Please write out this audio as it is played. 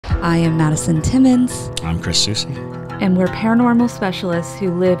I am Madison Timmons. I'm Chris Susie. And we're paranormal specialists who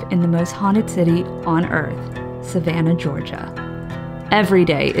live in the most haunted city on earth, Savannah, Georgia. Every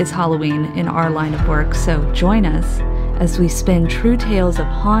day is Halloween in our line of work, so join us as we spin true tales of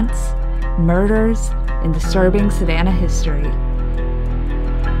haunts, murders, and disturbing Savannah history.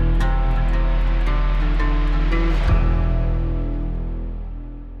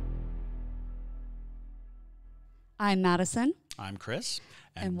 I'm Madison. I'm Chris.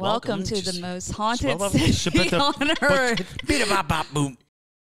 And welcome to the most haunted city on earth.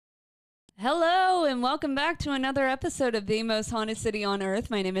 Hello, and welcome back to another episode of the most haunted city on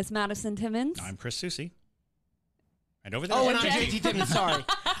earth. My name is Madison Timmons. I'm Chris Susie. Right over there. Oh, and I'm JT Timmons. Sorry.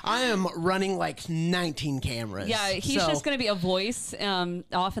 I am running like 19 cameras. Yeah, he's just going to be a voice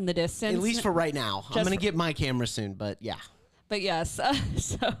off in the distance. At least for right now. I'm going to get my camera soon, but yeah. But yes,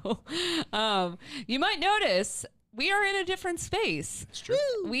 you might notice we are in a different space. It's true.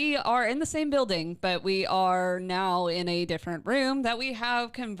 We are in the same building, but we are now in a different room that we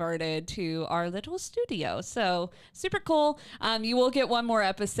have converted to our little studio. So super cool. You will get one more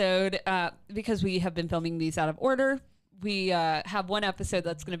episode because we have been filming these out of order. We have one episode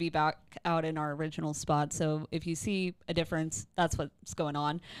that's going to be back out in our original spot. So if you see a difference, that's what's going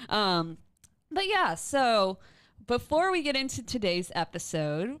on. But yeah, so before we get into today's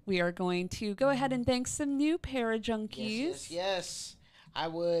episode, we are going to go ahead and thank some new Parajunkies. Yes. I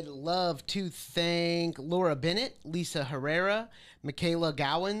would love to thank Laura Bennett, Lisa Herrera, Michaela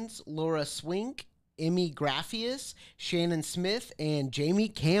Gowans, Laura Swink, Emmy Graffius, Shannon Smith, and Jamie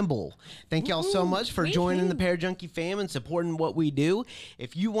Campbell. Thank y'all so much for joining the Parajunkie fam and supporting what we do.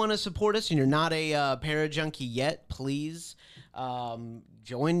 If you want to support us and you're not a Parajunkie yet, please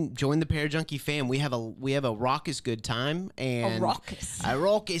join the Parajunkie fam. We have a raucous good time and a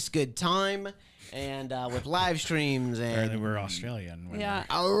raucous good time, and with live streams and apparently we're Australian. Yeah,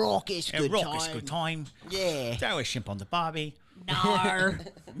 a raucous good time. Yeah, throw a shrimp on the barbie. Nar.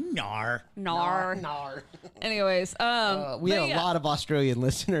 Nar. Nar. Nar. Anyways, we have a lot of Australian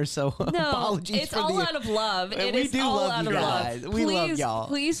listeners, so apologies it's for all out of love. We do love you guys. We love y'all.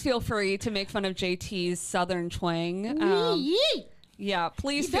 Please feel free to make fun of JT's southern twang. Yeah,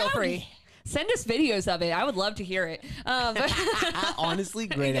 please feel free. Send us videos of it. I would love to hear it. Honestly,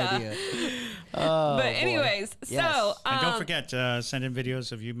 great idea. But anyways, yes. So And don't forget to send in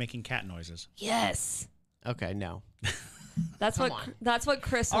videos of you making cat noises. Yes. Okay, no. That's what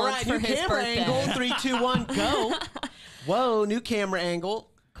Chris All wants right, for his camera birthday. angle. 3, 2, 1, go. Whoa, new camera angle.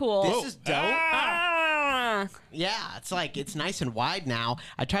 Cool. This is dope. Ah. Yeah, it's nice and wide now.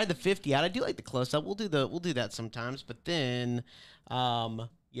 I tried the 50 out. I do like the close up. We'll do that sometimes, but then I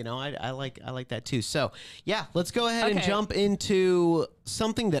like that too. So yeah, let's go ahead and jump into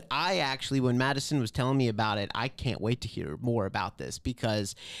something that I actually, when Madison was telling me about it, I can't wait to hear more about this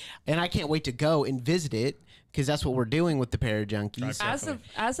and I can't wait to go and visit it because that's what we're doing with the Parajunkies.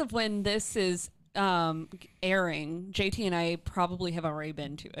 As of when this is airing, JT and I probably have already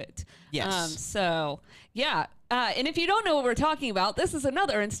been to it. Yes. So yeah. And if you don't know what we're talking about, this is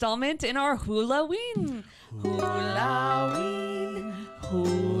another installment in our Hulaween. Hulaween.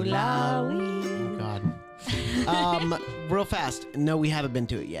 Oh God. Real fast. No, we haven't been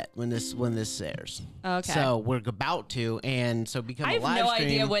to it yet when this airs. Okay. So we're about to, and so because I have no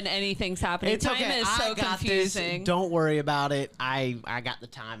idea when anything's happening. It's Time okay. is so confusing. This. Don't worry about it. I got the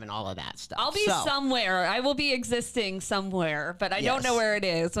time and all of that stuff. I'll be somewhere. I will be existing somewhere, but I don't know where it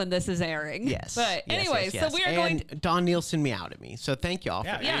is when this is airing. Yes. But anyway, so we are going to... Don Nielsen meowed at me, so thank y'all.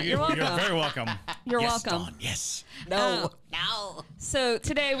 You're welcome. You're very welcome. You're yes, welcome. Don, yes. No. So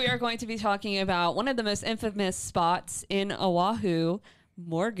today we are going to be talking about one of the most infamous spots in Oahu,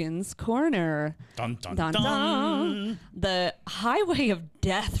 Morgan's Corner. Dun, dun, Dun, dun. dun. The highway of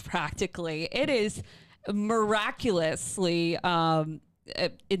death, practically. It is miraculously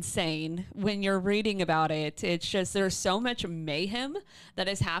insane when you're reading about it. It's just there's so much mayhem that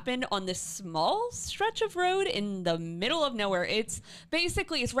has happened on this small stretch of road in the middle of nowhere. It's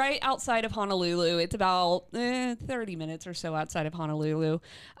right outside of Honolulu. It's about 30 minutes or so outside of Honolulu.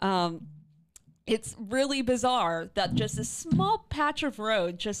 It's really bizarre that just a small patch of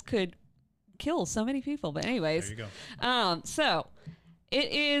road just could kill so many people. But anyways, there you go. So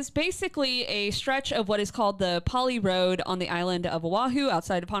it is basically a stretch of what is called the Pali Road on the island of Oahu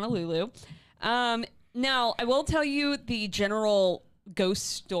outside of Honolulu. Now, I will tell you the general ghost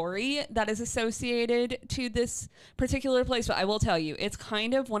story that is associated to this particular place, but I will tell you, it's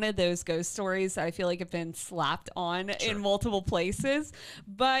kind of one of those ghost stories that I feel like have been slapped on in multiple places,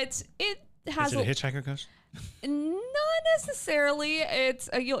 but it has Is it a hitchhiker ghost? Not necessarily. It's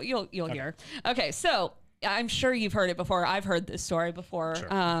you'll hear. Okay, so I'm sure you've heard it before. I've heard this story before.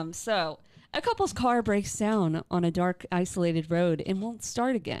 Sure. So a couple's car breaks down on a dark, isolated road and won't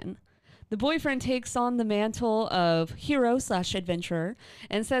start again. The boyfriend takes on the mantle of hero/adventurer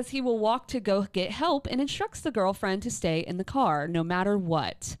and says he will walk to go get help and instructs the girlfriend to stay in the car no matter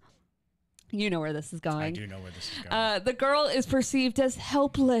what. You know where this is going. I do know where this is going. The girl is perceived as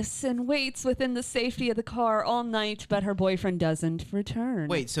helpless and waits within the safety of the car all night, but her boyfriend doesn't return.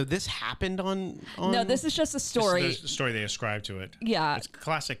 Wait, so this happened on... No, this is just a story. This is the story they ascribe to it. Yeah. It's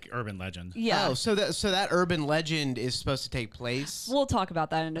classic urban legend. Yeah. Oh, so that urban legend is supposed to take place? We'll talk about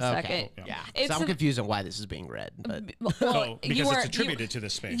that in a second. Yeah. It's So I'm a- confused on why this is being read. But Well, Because you it's weren't- attributed to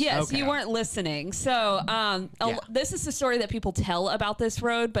this space. Yes, Okay. you weren't listening. So this is the story that people tell about this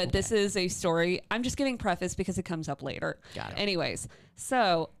road, but this is a story. I'm just giving preface because it comes up later. Got it. Anyways,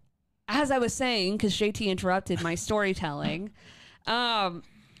 so as I was saying, because JT interrupted my storytelling, she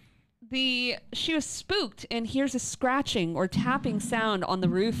was spooked and hears a scratching or tapping sound on the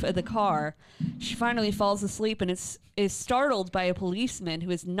roof of the car. She finally falls asleep and is startled by a policeman who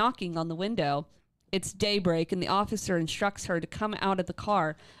is knocking on the window. It's daybreak and the officer instructs her to come out of the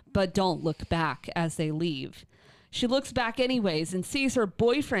car, but don't look back as they leave. She looks back anyways and sees her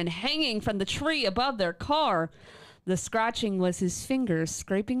boyfriend hanging from the tree above their car. The scratching was his fingers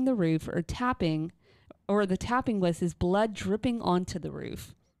scraping the roof or the tapping was his blood dripping onto the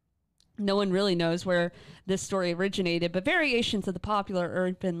roof. No one really knows where this story originated, but variations of the popular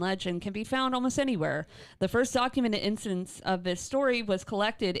urban legend can be found almost anywhere. The first documented instance of this story was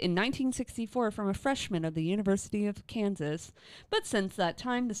collected in 1964 from a freshman of the University of Kansas. But since that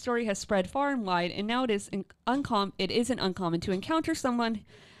time, the story has spread far and wide, and now it isn't uncommon to encounter someone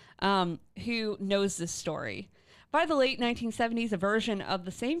who knows this story. By the late 1970s, a version of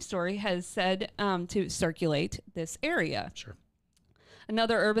the same story has said to circulate this area. Sure.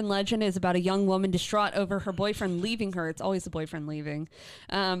 Another urban legend is about a young woman distraught over her boyfriend leaving her. It's always the boyfriend leaving.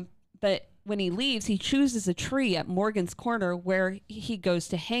 But when he leaves, he chooses a tree at Morgan's Corner where he goes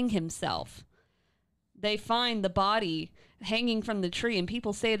to hang himself. They find the body hanging from the tree, and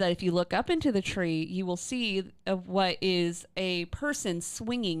people say that if you look up into the tree, you will see what is a person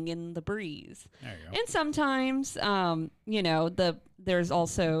swinging in the breeze. There you go. And sometimes, there's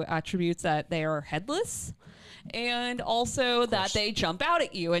also attributes that they are headless. And also that they jump out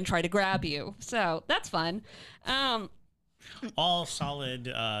at you and try to grab you. So that's fun. All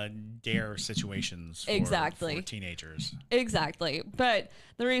solid dare situations for teenagers. Exactly. But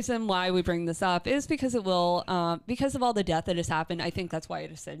the reason why we bring this up is because it will, because of all the death that has happened, I think that's why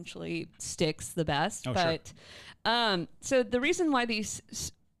it essentially sticks the best. Oh, but so the reason why these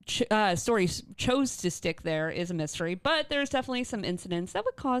stories chose to stick there is a mystery, but there's definitely some incidents that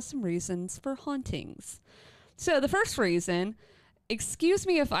would cause some reasons for hauntings. So the first reason, excuse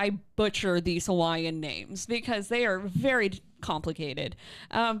me if I butcher these Hawaiian names because they are very complicated.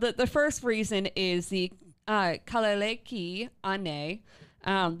 The first reason is the Kaleleki Ane,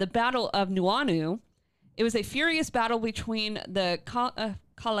 the Battle of Nuuanu. It was a furious battle between the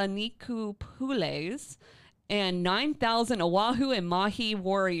Kalaniku Pules and 9,000 Oahu and Mahi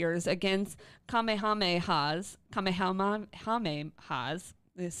warriors against Kamehamehas.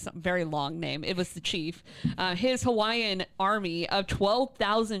 This very long name. It was the chief. His Hawaiian army of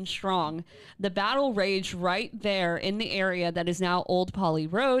 12,000 strong. The battle raged right there in the area that is now Old Poly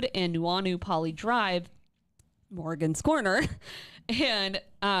Road and Nuuanu Poly Drive, Morgan's Corner. And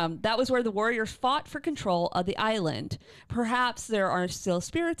that was where the warriors fought for control of the island. Perhaps there are still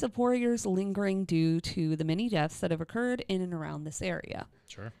spirits of warriors lingering due to the many deaths that have occurred in and around this area.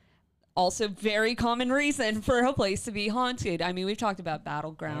 Sure. Also, very common reason for a place to be haunted. I mean, we've talked about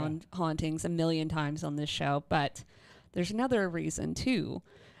battleground hauntings a million times on this show, but there's another reason, too.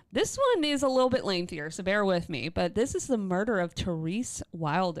 This one is a little bit lengthier, so bear with me, but this is the murder of Therese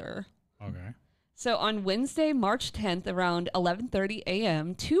Wilder. Okay. So on Wednesday, March 10th, around 11:30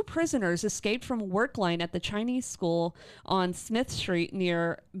 a.m., 2 prisoners escaped from a work line at the Chinese school on Smith Street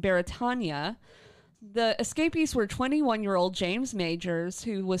near Beretania. The escapees were 21-year-old James Majors,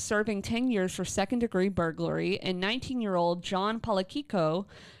 who was serving 10 years for second-degree burglary, and 19-year-old John Palakiko,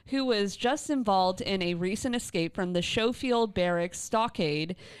 who was just involved in a recent escape from the Schofield Barracks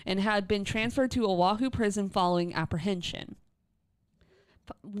stockade and had been transferred to Oahu prison following apprehension.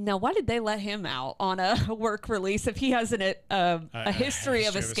 Now, why did they let him out on a work release if he has a history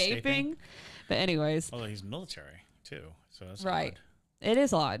of escaping? But anyways. Well, he's military, too, so that's right. odd. It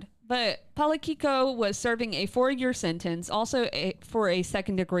is odd. But Palakiko was serving a 4-year sentence, also for a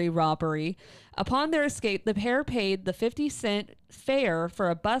second-degree robbery. Upon their escape, the pair paid the 50-cent fare for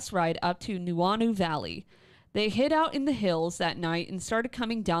a bus ride up to Nuuanu Valley. They hid out in the hills that night and started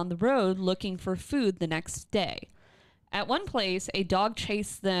coming down the road looking for food the next day. At one place, a dog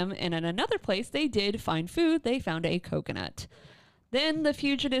chased them, and at another place, they did find food. They found a coconut. Then the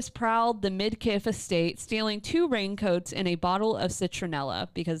fugitives prowled the Midkiff estate, stealing 2 raincoats and a bottle of citronella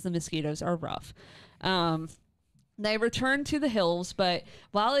because the mosquitoes are rough. They returned to the hills, but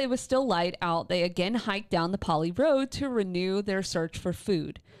while it was still light out, they again hiked down the Polly Road to renew their search for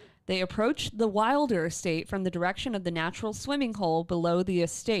food. They approached the Wilder estate from the direction of the natural swimming hole below the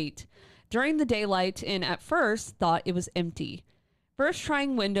estate during the daylight and at first thought it was empty. First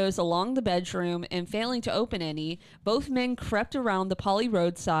trying windows along the bedroom and failing to open any, both men crept around the Polly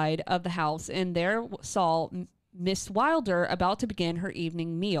Road side of the house and there saw Miss Wilder about to begin her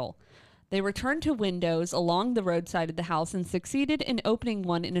evening meal. They returned to windows along the roadside of the house and succeeded in opening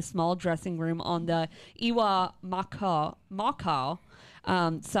one in a small dressing room on the Iwa Makau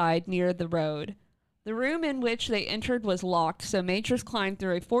side near the road. The room in which they entered was locked, so Majors climbed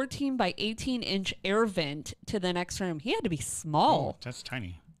through a 14 by 18-inch air vent to the next room. He had to be small. Oh, that's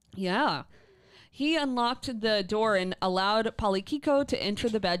tiny. Yeah. He unlocked the door and allowed Palikiko to enter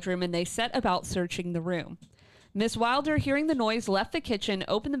the bedroom, and they set about searching the room. Miss Wilder, hearing the noise, left the kitchen,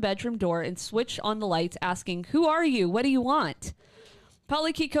 opened the bedroom door, and switched on the lights, asking, "Who are you? What do you want?"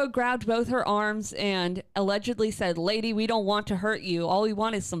 Palikiko grabbed both her arms and allegedly said, "Lady, we don't want to hurt you. All we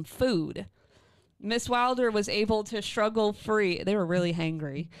want is some food." Miss Wilder was able to struggle free. They were really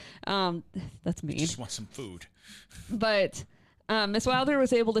hangry. That's mean. Just want some food. But Miss Wilder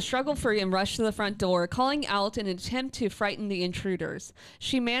was able to struggle free and rush to the front door, calling out in an attempt to frighten the intruders.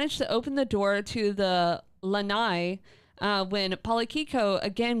 She managed to open the door to the lanai when Palikiko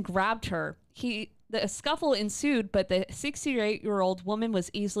again grabbed her. The scuffle ensued, but the 68-year-old woman was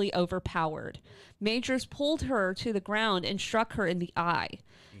easily overpowered. Majors pulled her to the ground and struck her in the eye.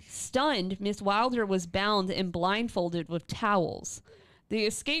 Stunned, Miss Wilder was bound and blindfolded with towels. The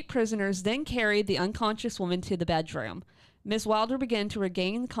escaped prisoners then carried the unconscious woman to the bedroom. Miss Wilder began to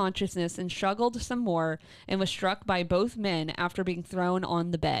regain consciousness and struggled some more and was struck by both men after being thrown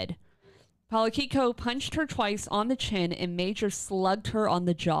on the bed. Palikiko punched her twice on the chin and Major slugged her on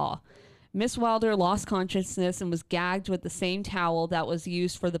the jaw. Miss Wilder lost consciousness and was gagged with the same towel that was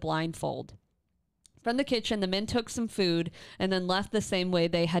used for the blindfold. From the kitchen, the men took some food and then left the same way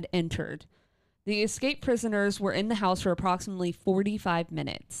they had entered. The escaped prisoners were in the house for approximately 45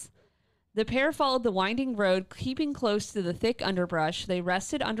 minutes. The pair followed the winding road, keeping close to the thick underbrush. They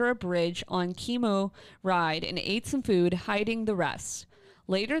rested under a bridge on Kimo Ride and ate some food, hiding the rest.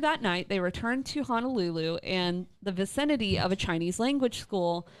 Later that night, they returned to Honolulu and the vicinity of a Chinese language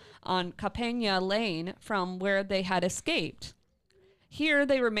school on Kapenya Lane from where they had escaped. Here,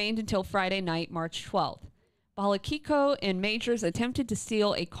 they remained until Friday night, March 12th. Palikiko and Majors attempted to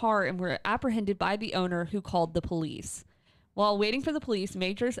steal a car and were apprehended by the owner, who called the police. While waiting for the police,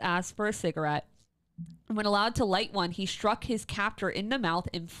 Majors asked for a cigarette. When allowed to light one, he struck his captor in the mouth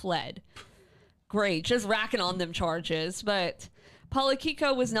and fled. Great, just racking on them charges. But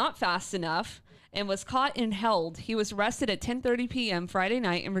Palikiko was not fast enough and was caught and held. He was arrested at 10:30 p.m. Friday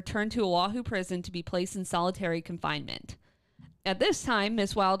night and returned to Oahu prison to be placed in solitary confinement. At this time,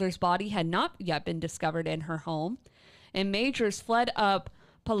 Miss Wilder's body had not yet been discovered in her home, and Majors fled up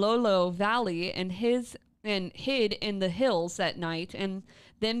Palolo Valley and hid in the hills that night, and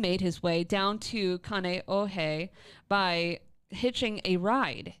then made his way down to Kaneohe by hitching a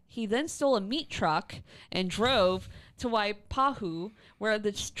ride. He then stole a meat truck and drove to Waipahu, where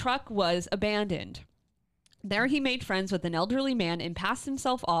the truck was abandoned. There he made friends with an elderly man and passed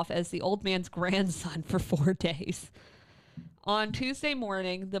himself off as the old man's grandson for 4 days. On Tuesday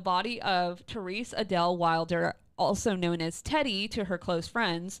morning, the body of Therese Adele Wilder, also known as Teddy to her close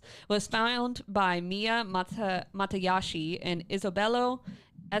friends, was found by Mia Matayashi and Isobello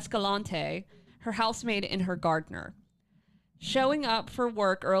Escalante, her housemaid and her gardener. Showing up for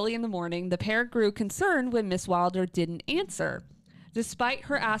work early in the morning, the pair grew concerned when Miss Wilder didn't answer, despite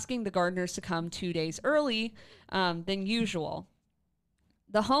her asking the gardeners to come 2 days early than usual.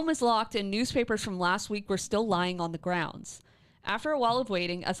 The home was locked and newspapers from last week were still lying on the grounds. After a while of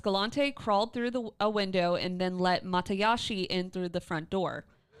waiting, Escalante crawled through a window and then let Matayashi in through the front door.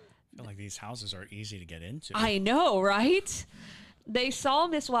 I feel like these houses are easy to get into. I know, right? They saw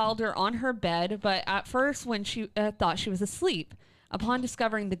Miss Wilder on her bed, but at first when she thought she was asleep. Upon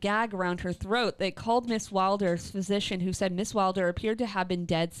discovering the gag around her throat, they called Miss Wilder's physician, who said Miss Wilder appeared to have been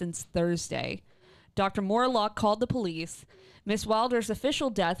dead since Thursday. Dr. Morlock called the police. Miss Wilder's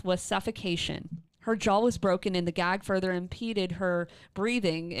official death was suffocation. Her jaw was broken and the gag further impeded her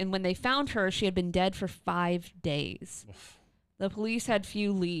breathing, and when they found her, she had been dead for 5 days. The police had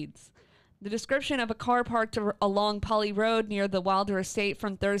few leads. The description of a car parked along Polly Road near the Wilder estate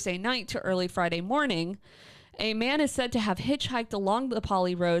from Thursday night to early Friday morning. A man is said to have hitchhiked along the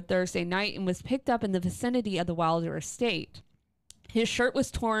Polly Road Thursday night and was picked up in the vicinity of the Wilder estate. His shirt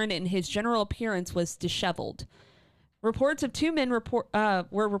was torn and his general appearance was disheveled. Reports of two men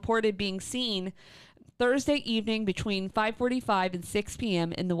were reported being seen Thursday evening between 5:45 and 6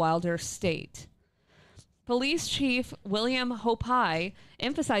 p.m. in the Wilder estate. Police Chief William Hopai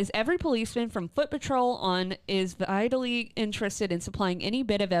emphasized every policeman from Foot Patrol on is vitally interested in supplying any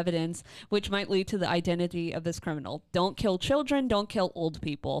bit of evidence which might lead to the identity of this criminal. Don't kill children, don't kill old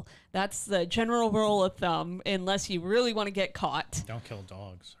people. That's the general rule of thumb, unless you really want to get caught. Don't kill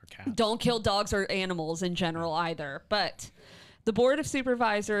dogs or cats. Don't kill dogs or animals in general either. But the Board of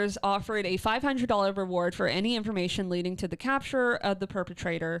Supervisors offered a $500 reward for any information leading to the capture of the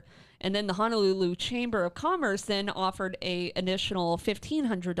perpetrator. And then the Honolulu Chamber of Commerce then offered an additional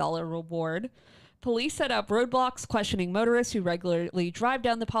 $1,500 reward. Police set up roadblocks questioning motorists who regularly drive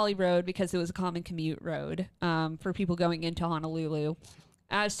down the Polly Road because it was a common commute road for people going into Honolulu,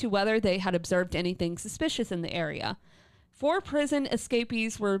 as to whether they had observed anything suspicious in the area. 4 prison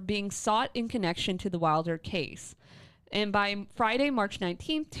escapees were being sought in connection to the Wilder case. And by Friday, March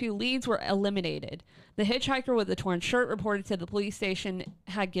 19th, 2 leads were eliminated. The hitchhiker with the torn shirt reported to the police station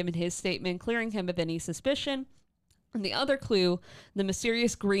had given his statement, clearing him of any suspicion. And the other clue, the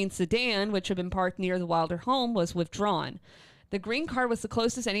mysterious green sedan, which had been parked near the Wilder home, was withdrawn. The green car was the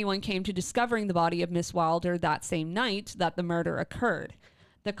closest anyone came to discovering the body of Miss Wilder that same night that the murder occurred.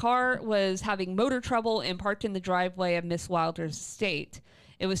 The car was having motor trouble and parked in the driveway of Miss Wilder's estate.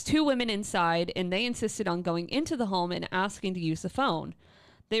 It was 2 women inside, and they insisted on going into the home and asking to use the phone.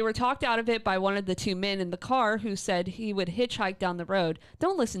 They were talked out of it by one of the 2 men in the car who said he would hitchhike down the road.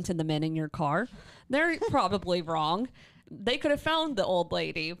 Don't listen to the men in your car. They're probably wrong. They could have found the old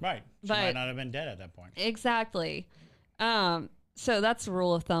lady. Right. She might not have been dead at that point. Exactly. So that's the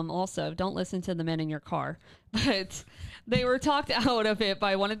rule of thumb also. Don't listen to the men in your car. But they were talked out of it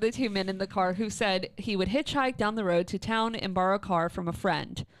by one of the 2 men in the car who said he would hitchhike down the road to town and borrow a car from a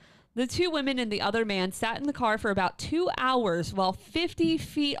friend. The 2 women and the other man sat in the car for about 2 hours while 50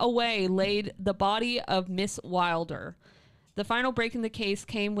 feet away laid the body of Miss Wilder. The final break in the case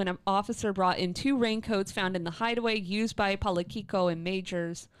came when an officer brought in 2 raincoats found in the hideaway used by Palakiko and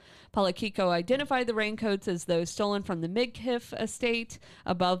Majors. Palakiko identified the raincoats as those stolen from the Midkiff estate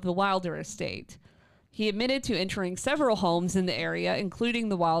above the Wilder estate. He admitted to entering several homes in the area, including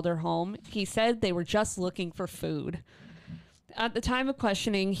the Wilder home. He said they were just looking for food. At the time of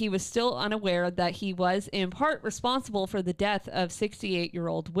questioning, he was still unaware that he was in part responsible for the death of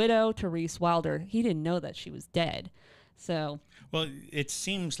 68-year-old widow Therese Wilder. He didn't know that she was dead. So, well, it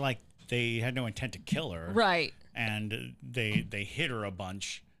seems like they had no intent to kill her. Right. And they hit her a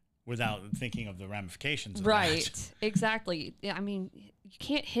bunch without thinking of the ramifications of right. that. Exactly. Yeah, I mean, you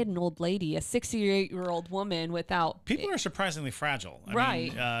can't hit an old lady, a 68-year-old woman, without... People are surprisingly fragile.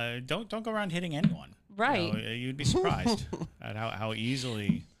 Right. I mean, don't go around hitting anyone. Right. You know, you'd be surprised at how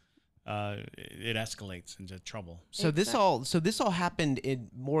easily it escalates into trouble. So this all happened in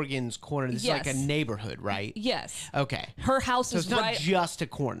Morgan's Corner. This is like a neighborhood, right? Yes. Okay. Her house So is it's not right... just a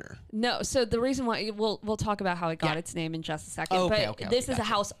corner. No, so the reason why we'll talk about how it got its name in just a second. This is a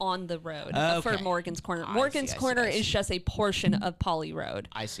house on the road for Morgan's Corner. Morgan's Corner is just a portion of Polly Road.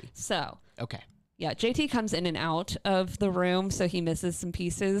 I see. So Okay. yeah, JT comes in and out of the room, so he misses some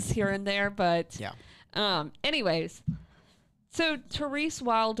pieces here and there. But Yeah. Anyways, so Therese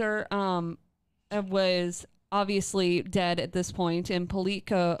Wilder was obviously dead at this point, and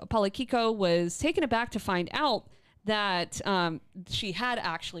Palakiko was taken aback to find out that she had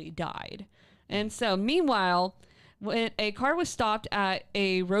actually died. And so meanwhile, when a car was stopped at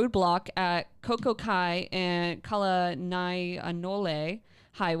a roadblock at Kokokai and Kalanianole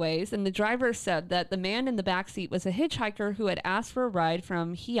highways, and the driver said that the man in the backseat was a hitchhiker who had asked for a ride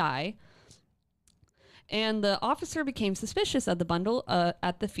from Hiei. And the officer became suspicious of the bundle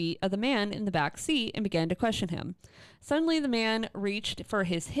at the feet of the man in the back seat and began to question him. Suddenly, the man reached for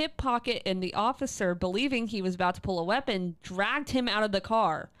his hip pocket, and the officer, believing he was about to pull a weapon, dragged him out of the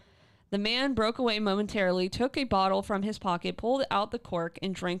car. The man broke away momentarily, took a bottle from his pocket, pulled out the cork,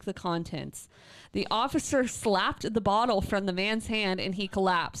 and drank the contents. The officer slapped the bottle from the man's hand, and he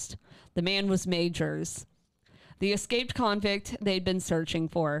collapsed. The man was Majors, the escaped convict they'd been searching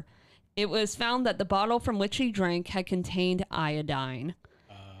for. It was found that the bottle from which he drank had contained iodine.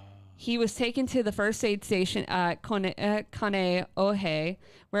 He was taken to the first aid station at Kaneohe,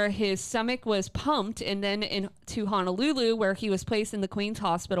 where his stomach was pumped, and then to Honolulu, where he was placed in the Queen's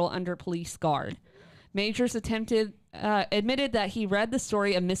Hospital under police guard. Majors admitted that he read the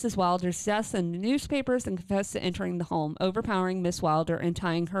story of Mrs. Wilder's death in the newspapers and confessed to entering the home, overpowering Miss Wilder and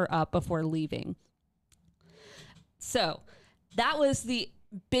tying her up before leaving. So that was the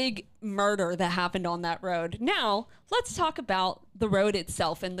big murder that happened on that road. Now, let's talk about the road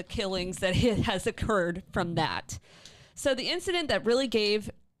itself and the killings that has occurred from that. So the incident that really gave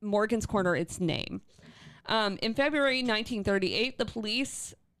Morgan's Corner its name. In February 1938,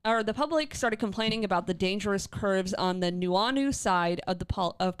 the public started complaining about the dangerous curves on the Nuuanu side of the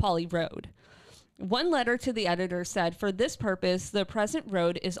Pali Road. One letter to the editor said, "For this purpose, the present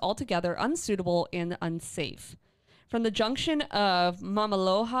road is altogether unsuitable and unsafe. From the junction of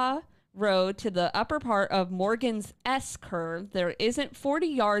Mamaloha Road to the upper part of Morgan's S curve, there isn't 40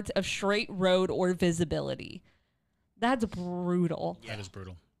 yards of straight road or visibility." That's brutal. Yeah. That is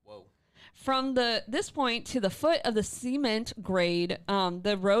brutal. From this point to the foot of the cement grade,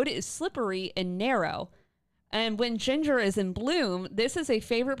 the road is slippery and narrow. And when ginger is in bloom, this is a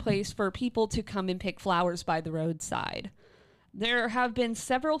favorite place for people to come and pick flowers by the roadside. There have been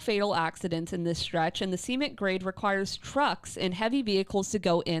several fatal accidents in this stretch, and the cement grade requires trucks and heavy vehicles to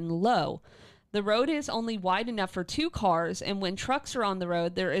go in low. The road is only wide enough for 2 cars, and when trucks are on the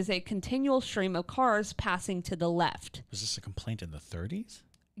road, there is a continual stream of cars passing to the left. Was this a complaint in the 30s?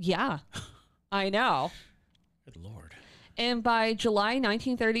 Yeah, I know. Good Lord. And by July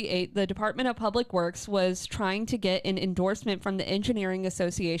 1938, the Department of Public Works was trying to get an endorsement from the Engineering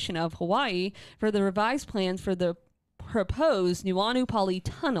Association of Hawaii for the revised plans for the proposed Nuuanu Pali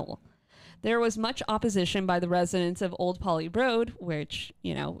Tunnel. There was much opposition by the residents of Old Pali Road, which,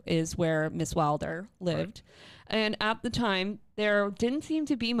 is where Miss Wilder lived. Right. And at the time, there didn't seem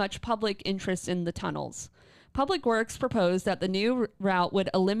to be much public interest in the tunnels. Public Works proposed that the new route would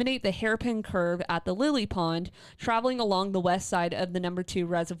eliminate the hairpin curve at the Lily Pond, traveling along the west side of the number 2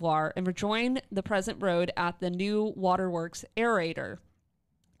 reservoir, and rejoin the present road at the new Waterworks aerator.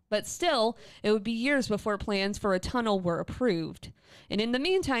 But still, it would be years before plans for a tunnel were approved. And in the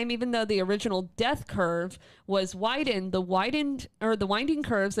meantime, even though the original death curve was widened, the winding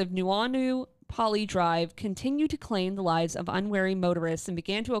curves of Nuuanu Pali Drive continued to claim the lives of unwary motorists and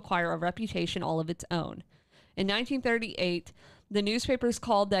began to acquire a reputation all of its own. In 1938, the newspapers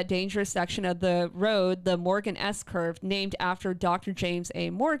called that dangerous section of the road the Morgan S curve, named after Dr. James A.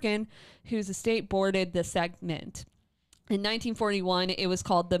 Morgan, whose estate bordered the segment. In 1941, it was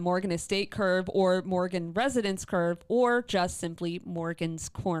called the Morgan Estate Curve or Morgan Residence Curve, or just simply Morgan's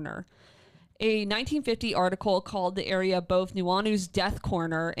Corner. A 1950 article called the area both Nuuanu's Death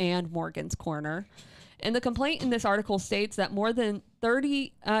Corner and Morgan's Corner. And the complaint in this article states that more than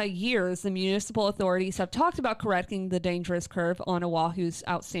 30 years, the municipal authorities have talked about correcting the dangerous curve on Oahu's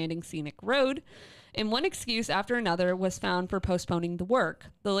outstanding scenic road. And one excuse after another was found for postponing the work.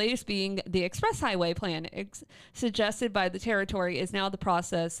 The latest being the Express Highway Plan, suggested by the territory, is now the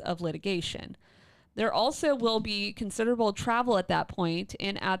process of litigation. There also will be considerable travel at that point,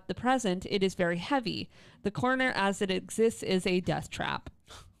 and at the present, it is very heavy. The corner as it exists is a death trap.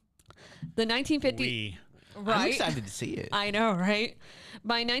 The 1950... Right? I'm excited to see it. I know, right?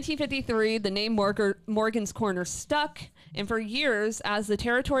 By 1953, the name Morgan's Corner stuck, and for years, as the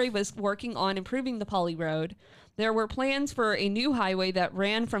territory was working on improving the Pali Road, there were plans for a new highway that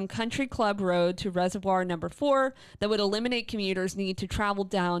ran from Country Club Road to Reservoir Number 4 that would eliminate commuters' need to travel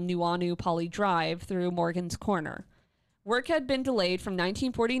down Nuuanu Pali Drive through Morgan's Corner. Work had been delayed from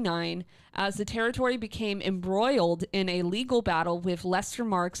 1949 as the territory became embroiled in a legal battle with Lester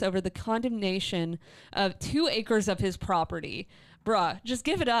Marks over the condemnation of 2 acres of his property. Bruh, just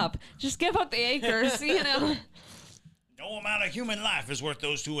give it up. Just give up the acres, No amount of human life is worth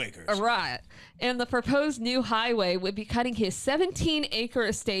those 2 acres. Right. And the proposed new highway would be cutting his 17-acre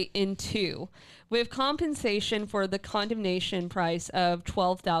estate in 2, with compensation for the condemnation price of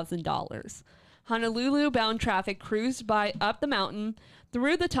 $12,000. Honolulu-bound traffic cruised up the mountain,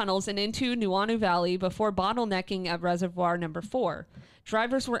 through the tunnels, and into Nuuanu Valley before bottlenecking at Reservoir Number 4.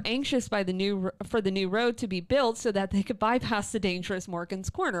 Drivers were anxious for the new road to be built so that they could bypass the dangerous Morgan's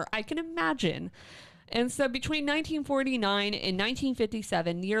Corner. I can imagine. And so between 1949 and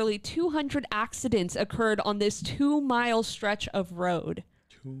 1957, nearly 200 accidents occurred on this 2-mile stretch of road.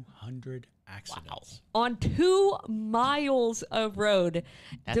 200 accidents. Wow. On 2 miles of road.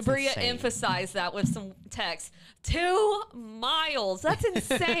 That's Debria insane. emphasized that with some text. 2 miles. That's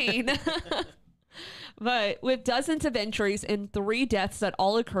insane. But with dozens of entries and 3 deaths that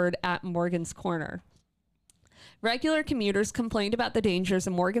all occurred at Morgan's Corner. Regular commuters complained about the dangers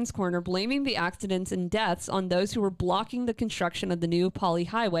of Morgan's Corner, blaming the accidents and deaths on those who were blocking the construction of the new Pali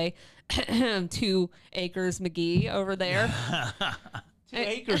Highway. 2 acres McGee over there. 2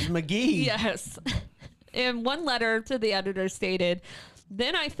 acres McGee. Yes. In one letter to the editor stated,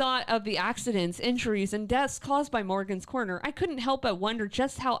 then I thought of the accidents, injuries, and deaths caused by Morgan's Corner. I couldn't help but wonder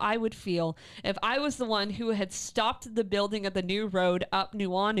just how I would feel if I was the one who had stopped the building of the new road up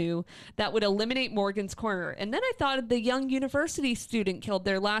Nuuanu that would eliminate Morgan's Corner. And then I thought of the young university student killed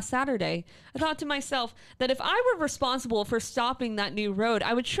there last Saturday. I thought to myself that if I were responsible for stopping that new road,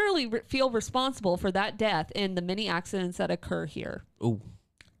 I would surely feel responsible for that death and the many accidents that occur here. Ooh.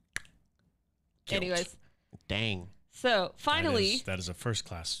 Anyways. Dang. So finally, that is a first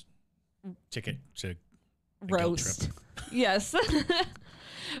class ticket to a roast. guilt trip. Yes.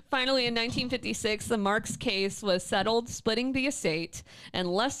 Finally, in 1956, the Marks case was settled, splitting the estate, and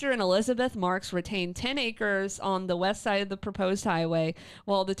Lester and Elizabeth Marks retained 10 acres on the west side of the proposed highway,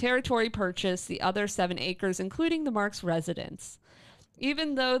 while the territory purchased the other 7 acres, including the Marks residence.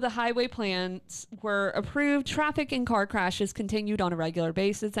 Even though the highway plans were approved, traffic and car crashes continued on a regular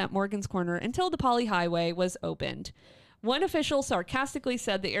basis at Morgan's Corner until the Poly Highway was opened. One official sarcastically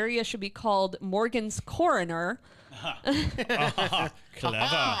said the area should be called Morgan's Coroner. Clever.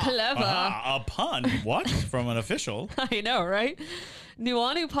 Clever. A pun. What? From an official. I know, right?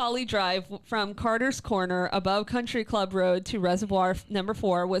 Nuuanu Poly Drive from Carter's Corner above Country Club Road to Reservoir number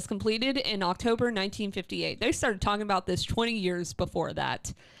 4 was completed in October 1958. They started talking about this 20 years before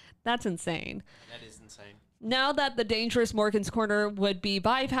that. That's insane. That is insane. Now that the dangerous Morgan's Corner would be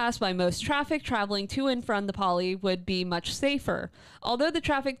bypassed by most traffic, traveling to and from the Poly would be much safer. Although the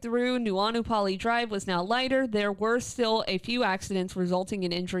traffic through Nuuanu Poly Drive was now lighter, there were still a few accidents resulting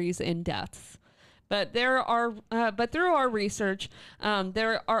in injuries and deaths. But through our research,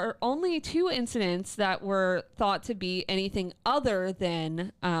 there are only 2 incidents that were thought to be anything other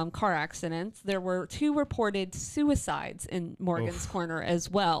than car accidents. There were 2 reported suicides in Morgan's Corner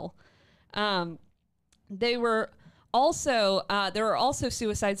as well. There were also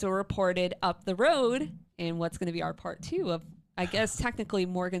suicides that were reported up the road in what's going to be our part 2 of, I guess, technically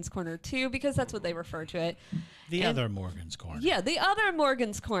Morgan's Corner 2, because that's what they refer to it. The other Morgan's Corner. Yeah, the other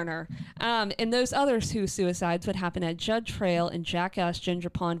Morgan's Corner. And those other 2 suicides would happen at Judd Trail and Jackass Ginger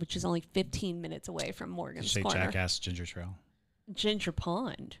Pond, which is only 15 minutes away from Morgan's Did you say Corner. Jackass Ginger Trail? Ginger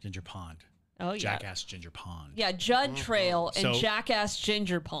Pond. Ginger Pond. Oh, yeah. Jackass Ginger Pond. Yeah, Judd Trail and So, Jackass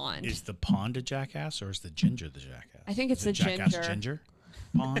Ginger Pond. Is the pond a jackass or is the ginger the jackass? I think it's Is the it Jackass ginger. Ginger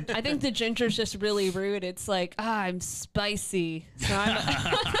Pond? I think the ginger's just really rude. It's like, I'm spicy. So I'm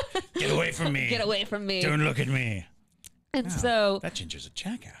Get away from me. get away from me. Don't look at me. And so That ginger's a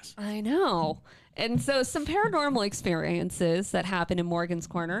jackass. I know. And so some paranormal experiences that happen in Morgan's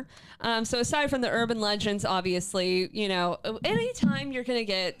Corner. So aside from the urban legends, obviously, you know, anytime you're going to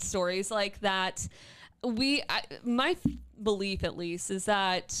get stories like that, my belief at least is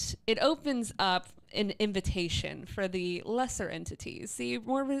that it opens up an invitation for the lesser entities. The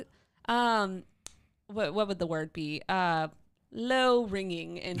more, what would the word be? Low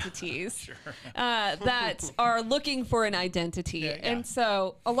ringing entities that are looking for an identity. Yeah. And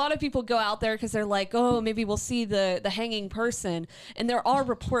so a lot of people go out there because they're like, oh, maybe we'll see the hanging person. And there are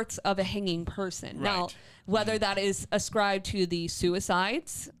reports of a hanging person. Right. Now, whether that is ascribed to the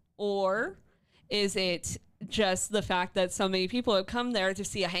suicides or is it just the fact that so many people have come there to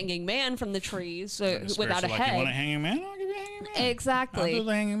see a hanging man from the trees without a like, head. You want a hanging man? I'll give you a hanging man. Exactly. I'll do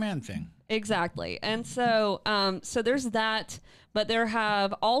the hanging man thing. Exactly. And so so there's that, but there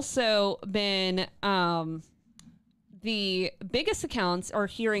have also been the biggest accounts are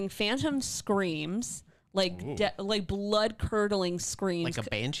hearing phantom screams, like like blood-curdling screams. Like a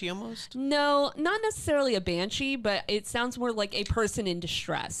banshee almost? No, not necessarily a banshee, but it sounds more like a person in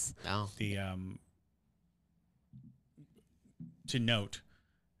distress. No. The to note,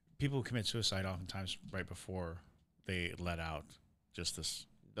 people who commit suicide oftentimes right before they let out just this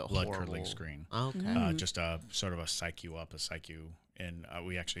The blood-curdling horrible- scream. Okay. Just a sort of a psych you up, a psych you. And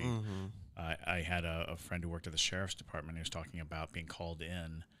we actually, I had a friend who worked at the sheriff's department who was talking about being called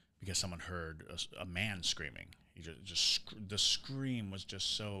in because someone heard a man screaming. He the scream was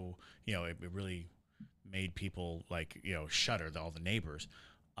just so, you know, it really made people like, you know, shudder, all the neighbors.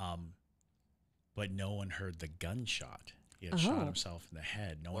 But no one heard the gunshot. He had shot himself in the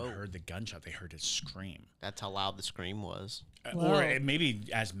head. No one heard the gunshot. They heard his scream. That's how loud the scream was. Or it maybe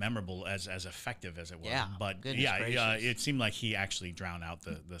as memorable, as effective as it was. Yeah, But goodness yeah, gracious. it seemed like he actually drowned out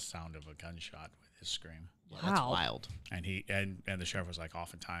the sound of a gunshot with his scream. Yeah, that's Wow. wild. And the sheriff was like,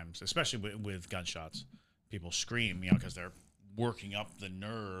 oftentimes, especially with gunshots, people scream, you know, because they're working up the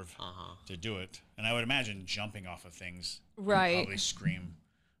nerve to do it. And I would imagine jumping off of things, Right. would probably scream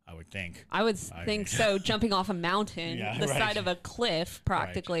I would think. I would think so. Jumping off a mountain, the side of a cliff,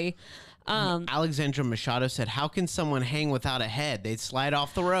 practically. Right. Alexandra Machado said, "How can someone hang without a head? They'd slide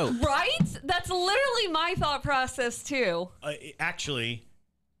off the rope." Right? That's literally my thought process too. Actually,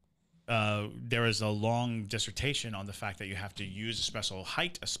 there is a long dissertation on the fact that you have to use a special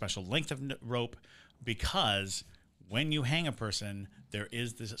height, a special length of rope, because when you hang a person, there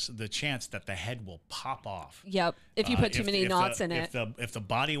is the chance that the head will pop off. Yep. If you put too many knots in it. If the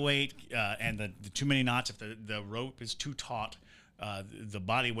body weight and the too many knots, if the rope is too taut, the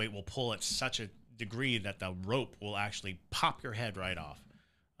body weight will pull at such a degree that the rope will actually pop your head right off.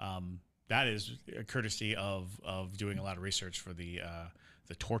 That is a courtesy of doing a lot of research for the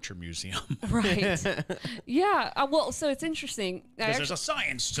Torture Museum. Right. Yeah. Well, so it's interesting. Because there's a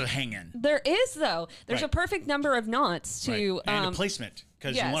science to hanging. There is, though. There's a perfect number of knots to... And a placement,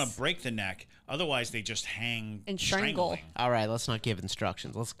 because you want to break the neck. Otherwise, they just hang and strangle. All right, let's not give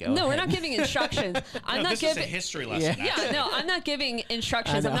instructions. Let's go. No, we're not giving instructions. I'm not this giving. Is a history lesson. Yeah, no, I'm not giving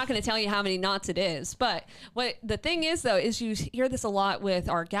instructions. I'm not going to tell you how many knots it is. But what the thing is, though, is you hear this a lot with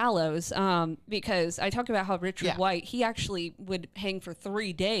our gallows, because I talk about how Richard White, he actually would hang for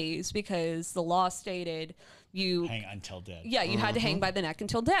 3 days because the law stated you hang until dead. Yeah, you had to hang by the neck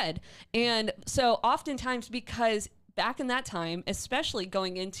until dead, and so oftentimes because back in that time, especially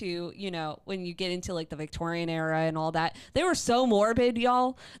going into, you know, when you get into like the Victorian era and all that, they were so morbid,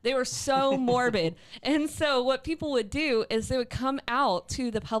 y'all. They were so morbid. And so what people would do is they would come out to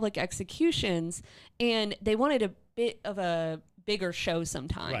the public executions and they wanted a bit of a bigger show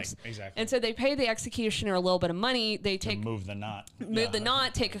sometimes. Right, exactly. And so they pay the executioner a little bit of money. They take move the knot. Move the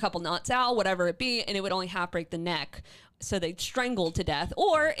knot, take a couple knots out, whatever it be, and it would only half break the neck. So they'd strangle to death.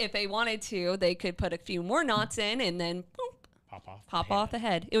 Or if they wanted to, they could put a few more knots in and then boom, pop off the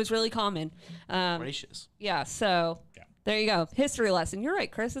head. It was really common. Gracious. Yeah, so there you go. History lesson. You're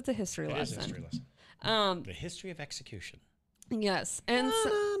right, Chris. It's a history lesson. It is a history lesson. The history of execution. Yes. And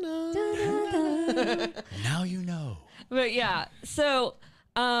now you know. But yeah, so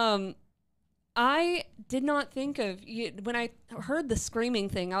I did not think of, when I heard the screaming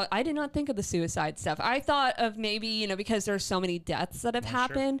thing, I did not think of the suicide stuff. I thought of maybe, you know, because there's so many deaths that have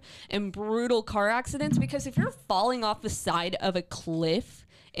happened and brutal car accidents, because if you're falling off the side of a cliff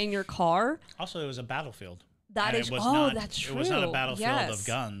in your car. Also, it was a battlefield. That's true. It was not a battlefield of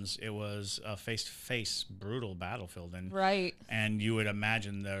guns. It was a face-to-face brutal battlefield. And you would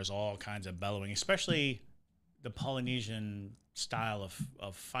imagine there's all kinds of bellowing, especially the Polynesian style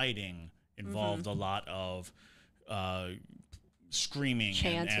of fighting involved a lot of screaming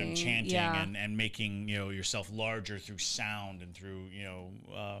and chanting and making, you know, yourself larger through sound and through, you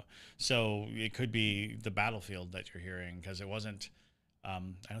know, so it could be the battlefield that you're hearing, because it wasn't, I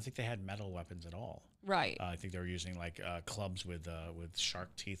don't think they had metal weapons at all. Right. I think they were using like clubs with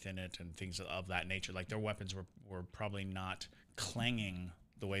shark teeth in it and things of that nature. Like their weapons were probably not clanging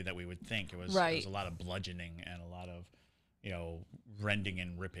the way that we would think. It was a lot of bludgeoning and a lot of, you know, rending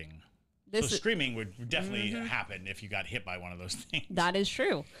and ripping. So screaming would definitely happen if you got hit by one of those things. That is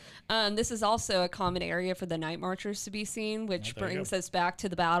true. This is also a common area for the night marchers to be seen, which brings us back to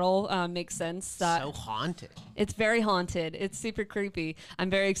the battle. Makes sense. So haunted. It's very haunted. It's super creepy. I'm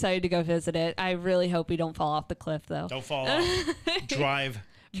very excited to go visit it. I really hope we don't fall off the cliff, though. Don't fall off. Drive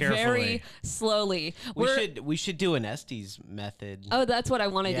carefully. Very slowly. We should do an Estes method. Oh, that's what I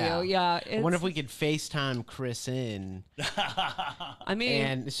want to do. Yeah. I wonder if we could FaceTime Chris in. I mean,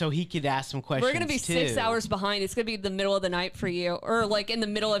 and so he could ask some questions. We're going to be 6 hours behind. It's going to be the middle of the night for you, or like in the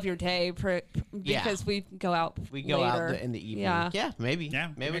middle of your day, because we go out. We go later. Out in the evening. Yeah, maybe.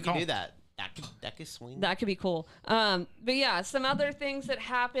 Yeah, maybe we can do that. That could swing. That could be cool. But yeah, some other things that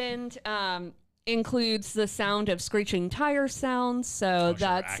happened. Includes the sound of screeching tire sounds, so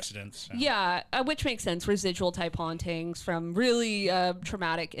that's accidents. Which makes sense. Residual type hauntings from really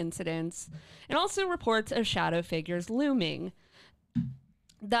traumatic incidents, and also reports of shadow figures looming.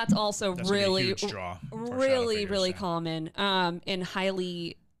 That's also really, a huge draw really common in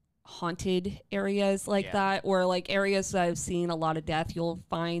highly haunted areas like that, or like areas that I've seen a lot of death. You'll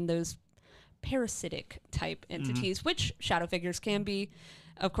find those parasitic type entities, which shadow figures can be.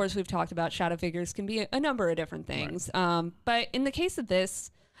 Of course, we've talked about shadow figures can be a number of different things. Right. But in the case of this,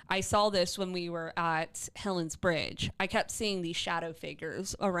 I saw this when we were at Helen's Bridge. I kept seeing these shadow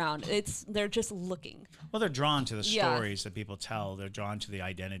figures around. They're just looking. Well, they're drawn to the stories that people tell. They're drawn to the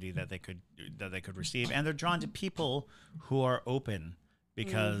identity that they could receive, and they're drawn to people who are open,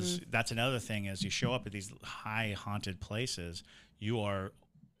 because that's another thing. As you show up at these high haunted places, you are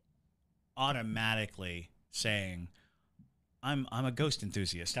automatically saying, I'm a ghost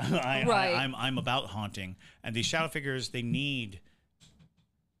enthusiast. I'm about haunting, and these shadow figures, they need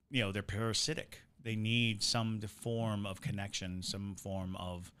they're parasitic. They need some form of connection, some form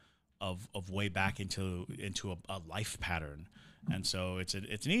of way back into a life pattern. And so it's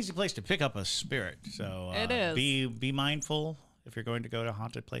an easy place to pick up a spirit. So it is. Be mindful if you're going to go to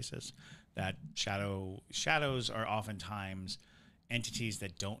haunted places that shadows are oftentimes entities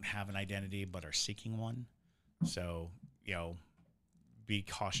that don't have an identity but are seeking one. So, be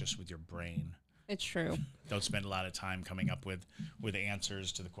cautious with your brain. It's true. Don't spend a lot of time coming up with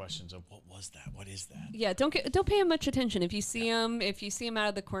answers to the questions of what was that? What is that? Yeah, don't pay him much attention. If you see him, out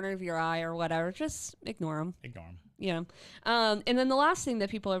of the corner of your eye or whatever, just ignore him. Ignore him. Yeah. And then the last thing that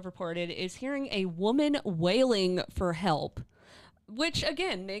people have reported is hearing a woman wailing for help, which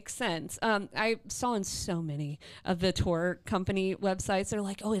again makes sense. I saw in so many of the tour company websites, they're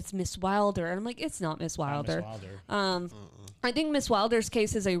like, "Oh, it's Miss Wilder," and I'm like, "It's not Miss Wilder." I think Miss Wilder's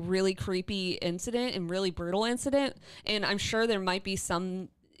case is a really creepy incident and really brutal incident, and I'm sure there might be some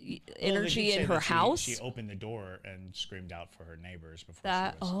energy in her house. She opened the door and screamed out for her neighbors before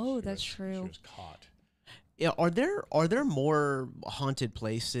that's true. She was caught. Yeah, are there more haunted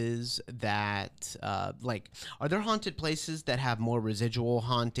places that are there haunted places that have more residual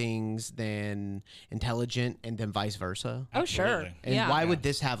hauntings than intelligent, and then vice versa? Oh, sure. And why would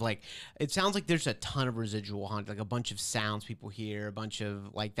this have it sounds like there's a ton of residual haunt, like a bunch of sounds people hear, a bunch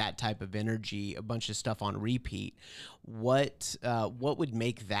of that type of energy, a bunch of stuff on repeat. What would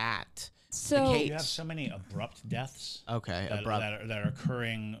make that so the case? You have so many abrupt deaths. Okay, that are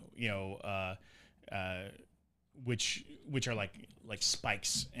occurring, which are like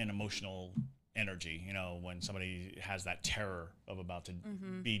spikes in emotional energy. When somebody has that terror of about to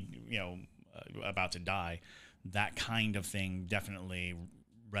be, about to die, that kind of thing definitely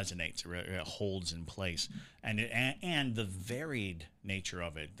resonates. It holds in place, and the varied nature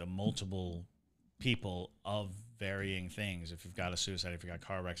of it, the multiple people of varying things. If you've got a suicide, if you've got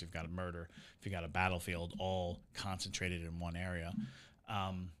car wrecks, if you've got a murder, if you've got a battlefield, all concentrated in one area.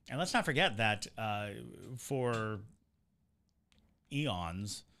 And let's not forget that for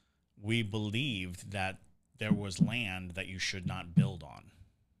eons, we believed that there was land that you should not build on,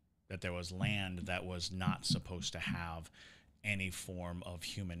 that there was land that was not supposed to have any form of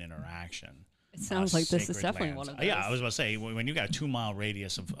human interaction. It sounds like this is definitely one of those. Yeah, I was about to say, when you got a 2-mile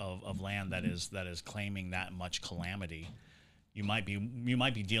radius of land that is claiming that much calamity, you might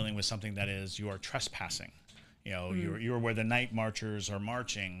be dealing with something that is, you are trespassing. You're where the night marchers are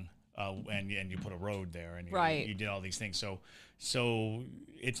marching, and you put a road there, and you did all these things. So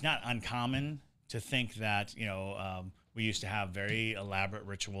it's not uncommon to think that we used to have very elaborate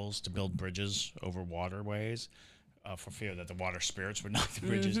rituals to build bridges over waterways, for fear that the water spirits would knock the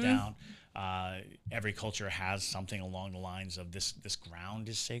bridges down. Every culture has something along the lines of this ground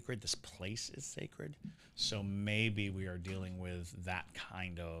is sacred, this place is sacred. So maybe we are dealing with that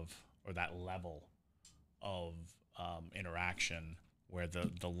kind of, or that level of interaction, where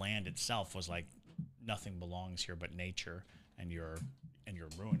the land itself was like, nothing belongs here but nature, and you're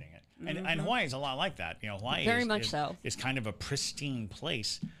ruining it. And Hawaii is a lot like that. Hawaii very much so. Is kind of a pristine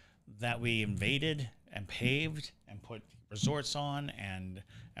place that we invaded and paved and put resorts on, and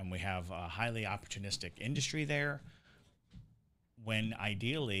we have a highly opportunistic industry there, when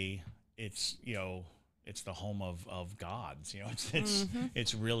ideally it's the home of gods.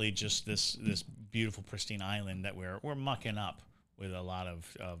 It's really just this beautiful pristine island that we're mucking up with a lot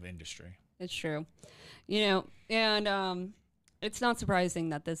of industry. It's true. And it's not surprising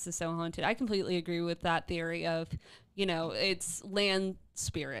that this is so haunted. I completely agree with that theory of, it's land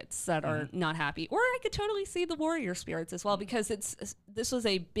spirits that are not happy. Or I could totally see the warrior spirits as well, because this was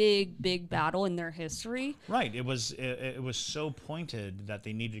a big battle in their history. Right. It was so pointed that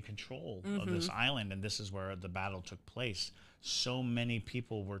they needed control of this island, and this is where the battle took place. So many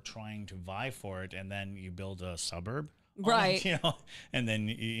people were trying to vie for it, and then you build a suburb. Right. And then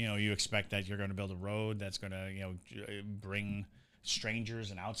you expect that you're going to build a road that's going to bring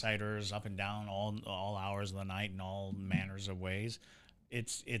strangers and outsiders up and down all hours of the night in all manners of ways.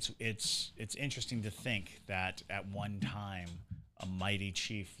 It's interesting to think that at one time a mighty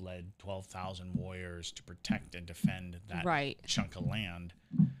chief led 12,000 warriors to protect and defend that chunk of land.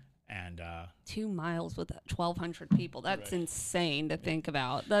 And 2 miles with 1,200 people. That's insane to think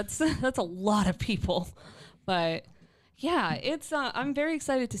about. That's a lot of people. But yeah, it's I'm very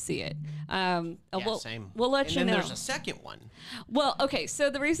excited to see it. Same. We'll let you know. And then there's a second one. Well, okay, so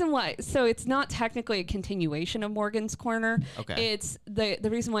the reason why, so it's not technically a continuation of Morgan's Corner. Okay. It's the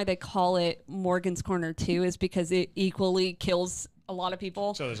reason why they call it Morgan's Corner 2 is because it equally kills a lot of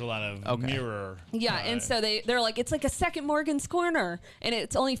people. So there's a lot of mirror. Yeah, and so they're like, it's like a second Morgan's Corner, and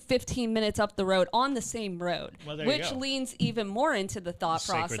it's only 15 minutes up the road on the same road, Well, there which you go. leans even more into the thought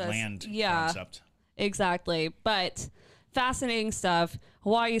process. Sacred land yeah, concept. exactly. But fascinating stuff.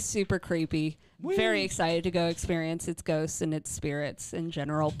 Hawaii is super creepy. Very excited to go experience its ghosts and its spirits in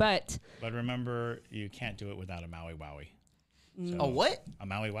general. But remember, you can't do it without a Maui Wowie. So, A what? A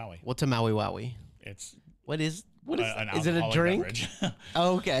Maui Wowie. What's a Maui Wowie? It's What is an is it a alcoholic drink? beverage.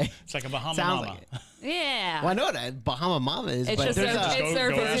 Oh, okay. It's like a Bahama Sounds Mama. like it. yeah, Well, I know what a Bahama Mama is, It's but just there's a- a, it's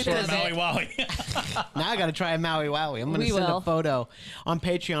their go ask for a version of Maui it. Wowie. now I got to try a Maui Wowie. I'm going to We send will. a photo on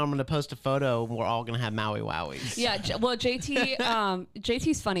Patreon. I'm going to post a photo, and we're all going to have Maui Wowies. Yeah, well,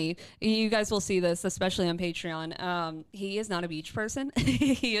 JT's funny. You guys will see this, especially on Patreon. He is not a beach person.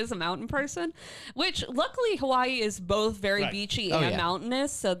 He is a mountain person, which luckily Hawaii is both very Right. beachy Oh, and yeah.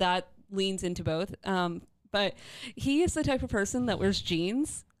 mountainous, so that leans into both. But he is the type of person that wears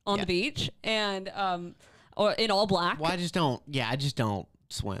jeans on Yeah. the beach and or in all black. Well, I just don't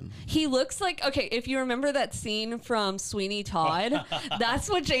swim. He looks like, okay, if you remember that scene from Sweeney Todd, that's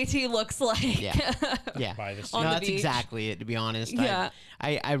what JT looks like. Yeah. Yeah. By the sea. On No, the that's beach. exactly it, to be honest. Yeah.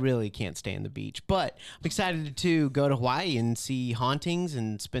 I really can't stand the beach, but I'm excited to go to Hawaii and see hauntings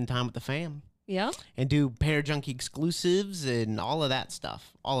and spend time with the fam Yeah. and do Parajunkie exclusives and all of that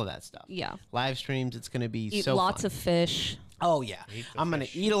stuff. Yeah. Live streams, it's going to be Eat so lots fun. of fish. Oh, yeah. Eat the I'm going to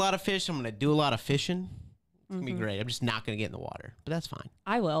fish. eat a lot of fish. I'm going to do a lot of fishing. It's going to be great. I'm just not going to get in the water, but that's fine.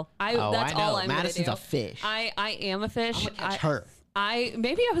 I will. Oh, That's I know. all I'm Madison's gonna a do. fish. I am a fish. I'm going to catch her.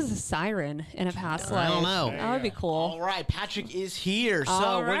 Maybe I was a siren in a past life. I don't know. That would be cool. All right, Patrick is here, so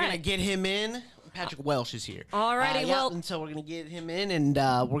All we're right. gonna get him in. Patrick Welsh is here. Alrighty, well- and so we're gonna get him in, and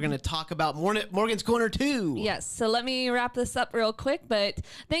we're gonna talk about Morgan's Corner 2. Yes, so let me wrap this up real quick, but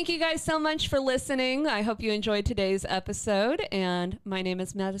thank you guys so much for listening. I hope you enjoyed today's episode, and my name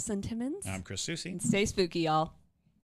is Madison Timmons. I'm Chris Susi. Stay spooky, y'all.